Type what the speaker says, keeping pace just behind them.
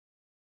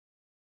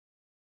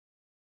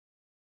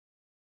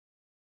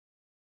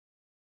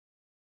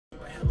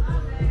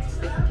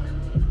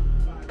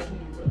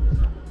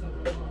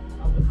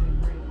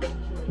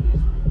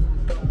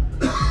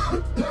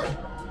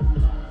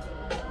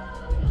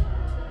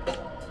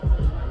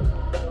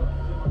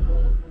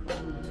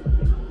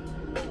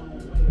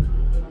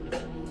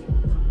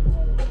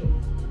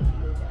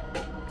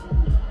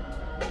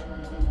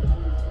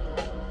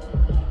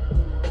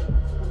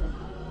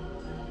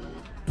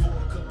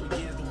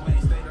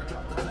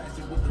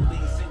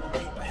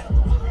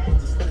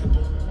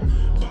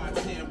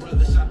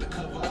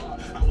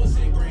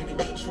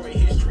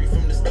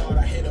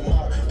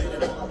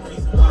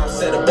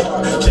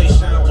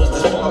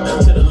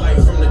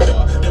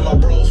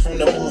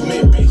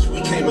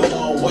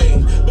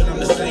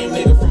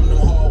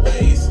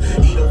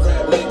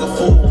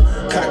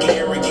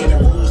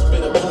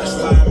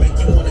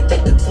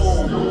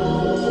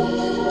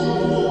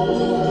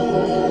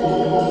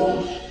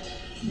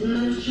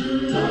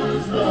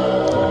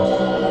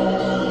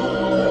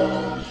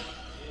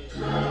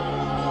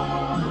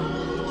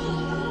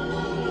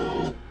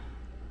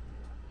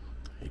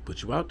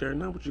Put you out there,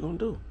 now what you gonna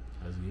do?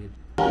 That's good.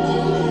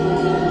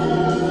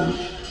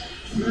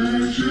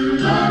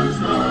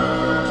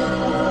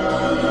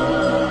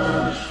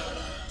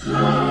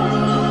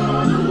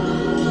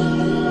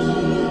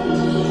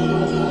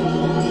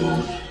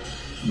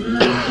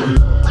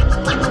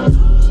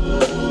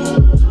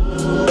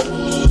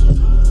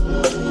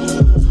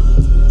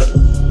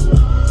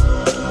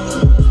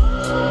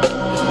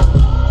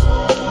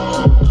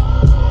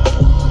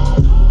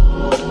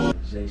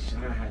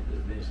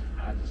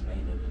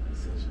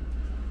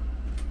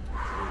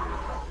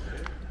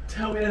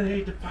 Tell me that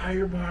ain't the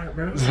fire bar,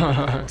 bro.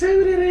 Tell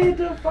me that ain't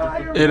the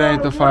fire bar. It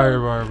ain't the fire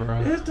bar,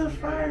 bro. It's the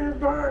fire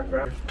bar,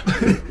 bro.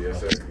 Yes,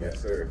 sir. Yes,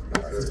 sir.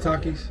 Some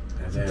Takis.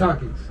 Some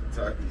Takis.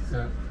 Takis.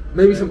 Yeah.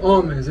 Maybe some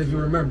almonds if you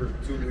remember.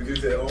 You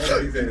said almonds.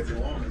 He said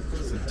two almonds.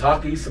 Some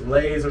Takis, some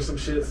Lays, or some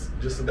shits.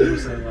 Just some people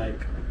saying like,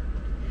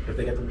 if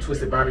they got them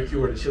twisted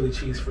barbecue or the chili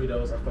cheese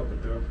Fritos, I fuck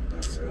with them.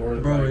 Or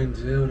bro, like, in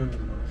jail, that was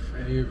my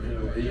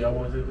favorite. Yeah, I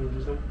want to do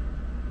them.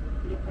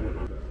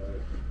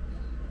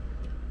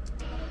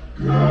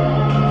 Yeah,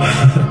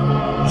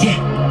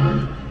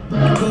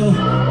 cool,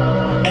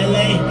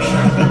 LA.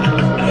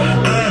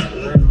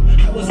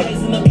 I was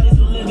raised in a place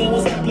where living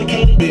was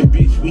complicated.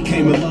 Bitch, we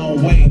came a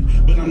long way,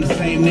 but I'm the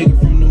same nigga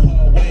from them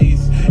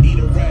hallways. Eat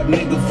a rap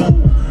nigga fool,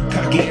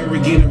 cocky,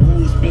 arrogant, and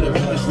rude, spit a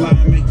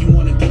punchline, make you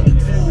wanna get the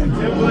tune.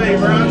 Play,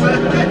 bro.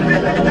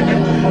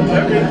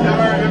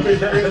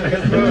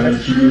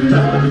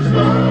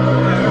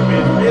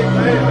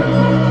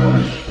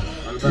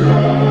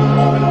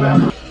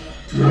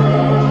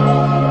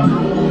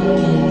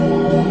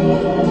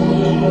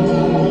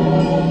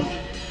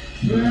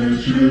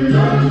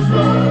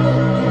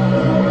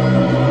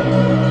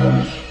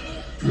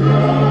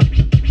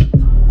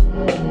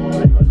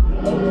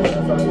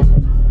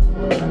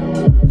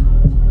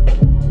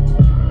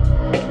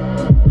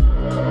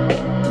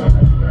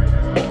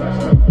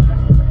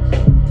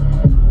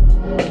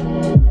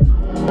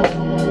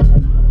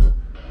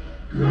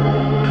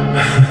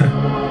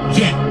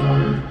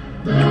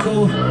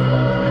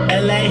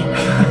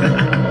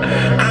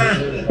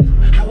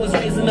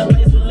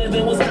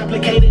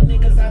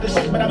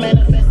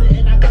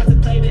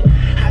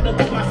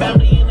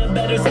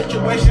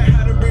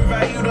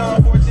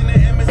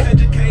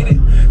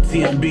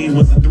 TMB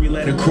was a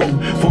three-letter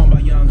crew formed by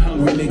young,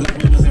 hungry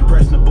niggas. We was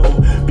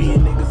impressionable,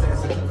 being niggas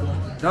ass.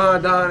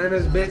 Don and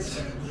this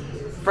bitch,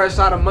 fresh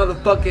out of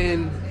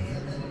motherfucking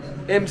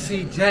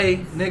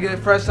MCJ, nigga,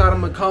 fresh out of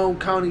Macomb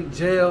County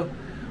Jail.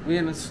 We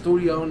in the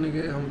studio,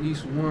 nigga, on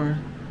East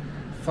Warren,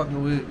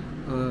 fucking with,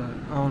 I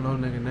don't know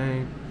nigga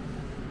name,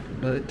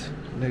 but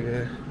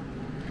nigga,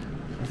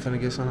 I'm finna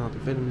get something out the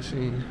vending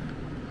machine.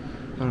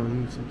 Hold on, let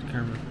me flip the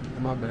camera.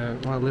 My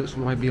bad, my lips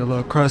might be a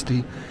little crusty,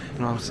 you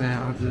know what I'm saying?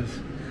 I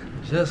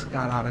just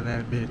got out of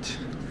that bitch,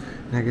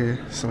 nigga,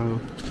 so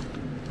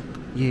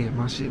yeah,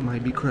 my shit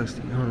might be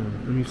crusty. Hold on,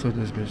 let me flip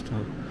this bitch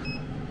though.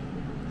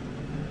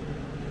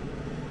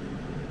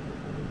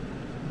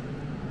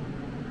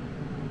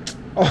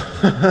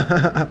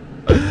 Oh,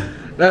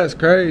 that's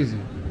crazy.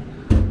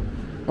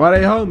 Why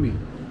they hold me?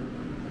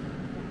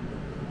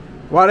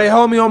 Why they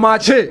hold me on my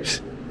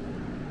chips?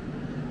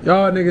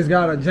 Y'all niggas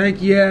got a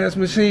janky ass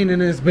machine in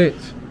this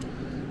bitch.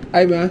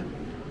 Hey man.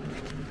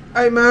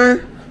 Hey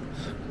man.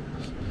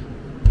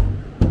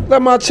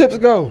 Let my chips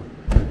go.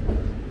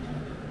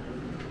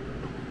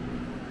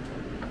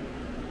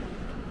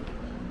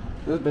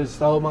 This bitch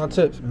stole my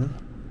chips, man.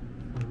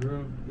 For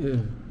real?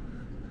 Yeah.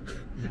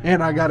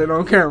 And I got it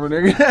on camera,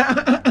 nigga.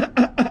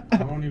 I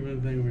don't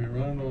even think we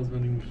run those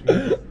vending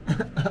machines.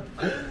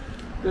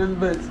 This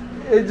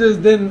bitch, it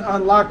just didn't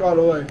unlock all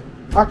the way.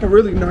 I can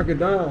really knock it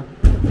down.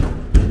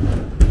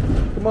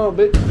 Come on,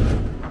 bitch.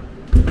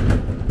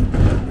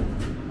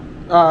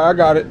 Alright, I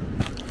got it.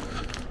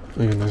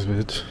 Look at this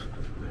bitch.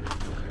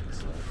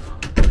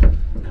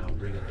 Now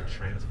bring up the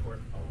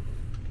transport.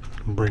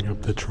 Bring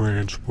up the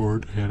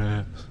transport, head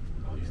ass.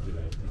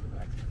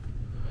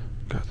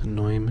 Got the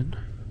Neumann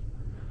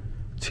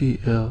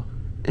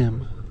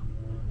TLM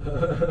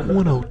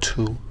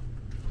 102.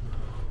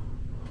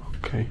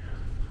 Okay.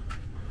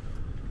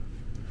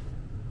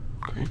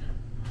 Okay.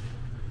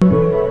 You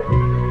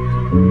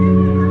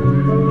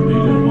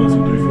doing 1, 2,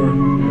 3, 4.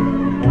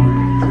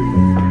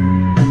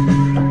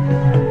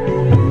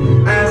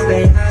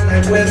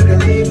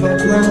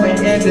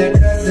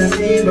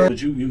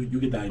 But you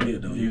get the idea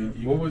though.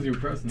 What was you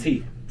pressing?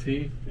 T.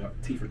 T? Yeah,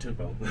 T for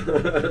tempo.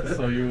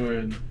 So you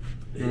would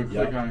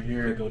click on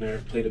here. Go there,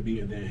 play the beat,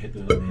 and then hit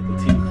the T.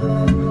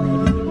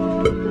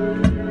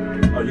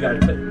 Oh, you gotta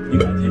hit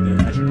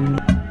the action.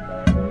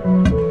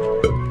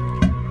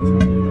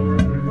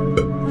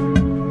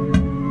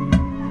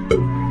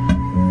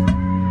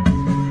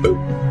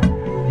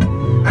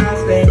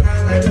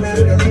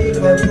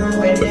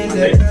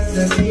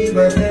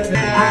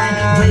 I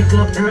wake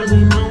up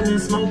early morning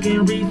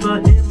smoking reefer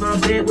in my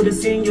bed with a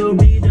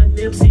senorita.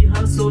 Nipsey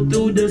hustle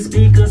through the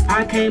speakers.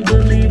 I can't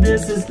believe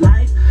this is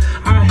life.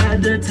 I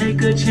had to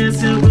take a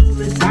chance and roll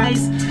the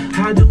dice.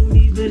 I don't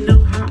even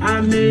know how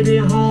I made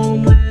it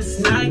home last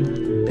night.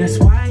 That's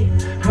why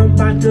I'm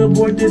about to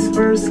board this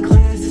first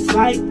class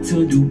flight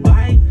to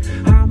Dubai.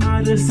 I'm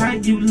out of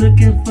sight, you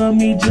looking for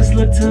me, just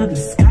look to the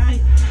sky.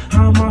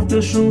 I'm off the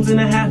shrooms and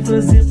a half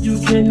a zip, you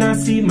cannot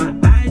see my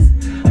eyes.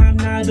 I'm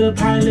not a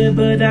pilot,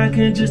 but I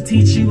can just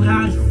teach you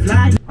how to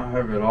fly. I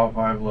have it off.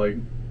 I have like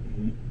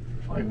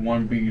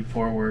one beat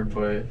forward,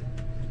 but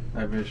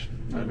that bitch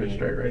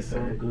straight right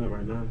there. Good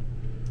right now.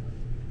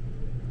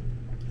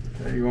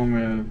 Okay, you want me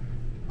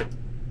to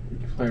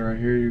play right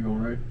here? You go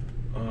right.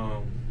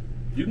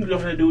 You can go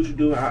ahead and do what you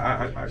do.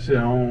 Shit,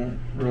 I don't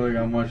really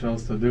got much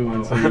else to do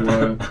until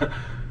you.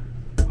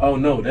 Oh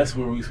no, that's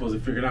where we supposed to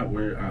figure out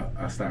where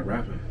I stopped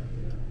rapping.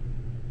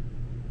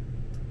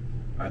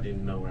 I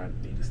didn't know where I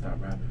need to stop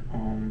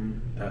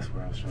rapping. That's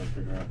where I was trying to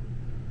figure out.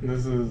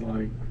 This is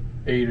like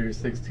 8 or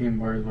 16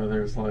 bars,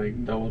 whether it's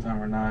like double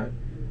time or not,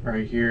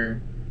 right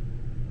here.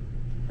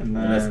 And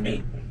then that's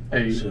 8.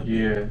 8,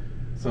 yeah.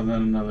 So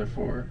then another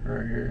 4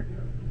 right here.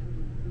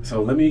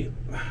 So let me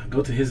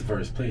go to his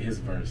verse. Play his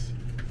verse.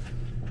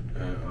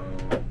 I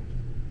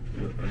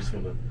just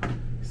want to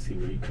see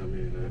where you come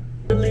in at.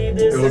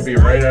 It would be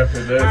right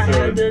after this,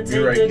 so it would be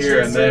right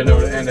here, and then it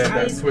would end at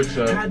that switch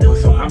up.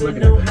 So I'm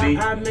looking at the beat.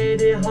 I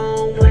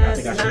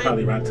think I should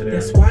probably rap to there.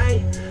 That's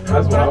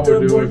what I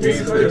would do if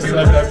you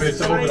left that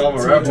bitch open. I'm a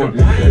rapper.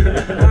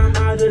 I'm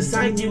out of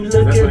sight, you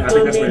looking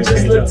for me,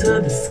 just look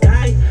to the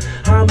sky.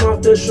 I'm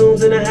off the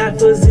shrooms and a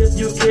half a zip,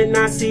 you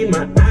cannot see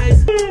my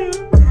eyes.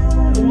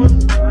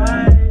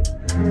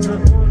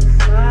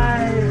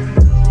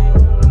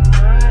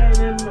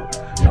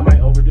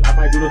 I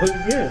might do the hook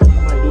again. I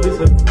might do this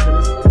hook to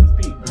this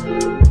beat.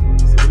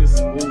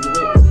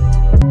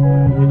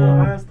 You know,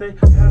 I stay.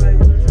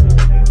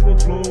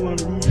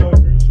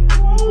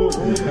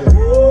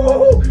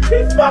 He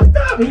fucked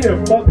up. He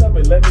done fucked up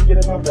and let me get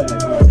in my bag.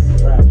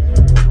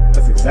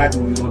 That's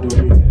exactly what we gonna do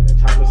here. The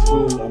chopper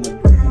school. I'm gonna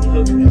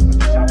hook me up with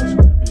the chopper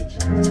school, bitch.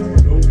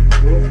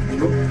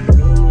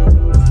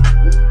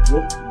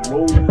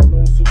 Rolling,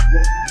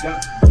 got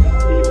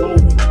me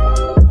rolling.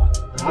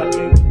 I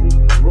can't.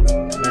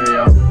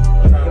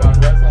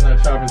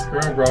 Chopping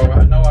screw, bro.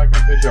 I know I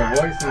can pitch your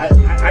voice. I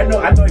know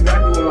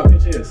exactly what my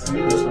pitch is. You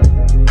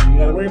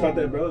gotta worry about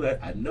that, bro. That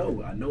I know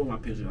what my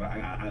pitch is.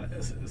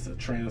 It's a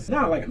trance.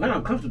 Now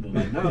I'm comfortable.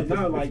 Like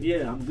now, like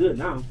yeah, I'm good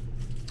now.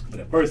 But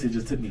at first, it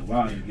just took me a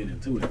while to get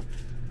into it.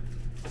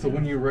 So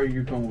when you write,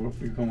 you come up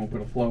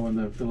with a flow and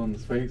then fill in the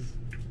space.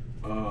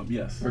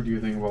 Yes. Or do you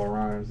think about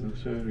rhymes and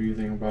shit? Or do you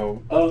think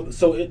about?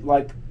 So it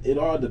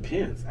all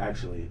depends.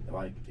 Actually,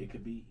 like it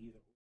could be.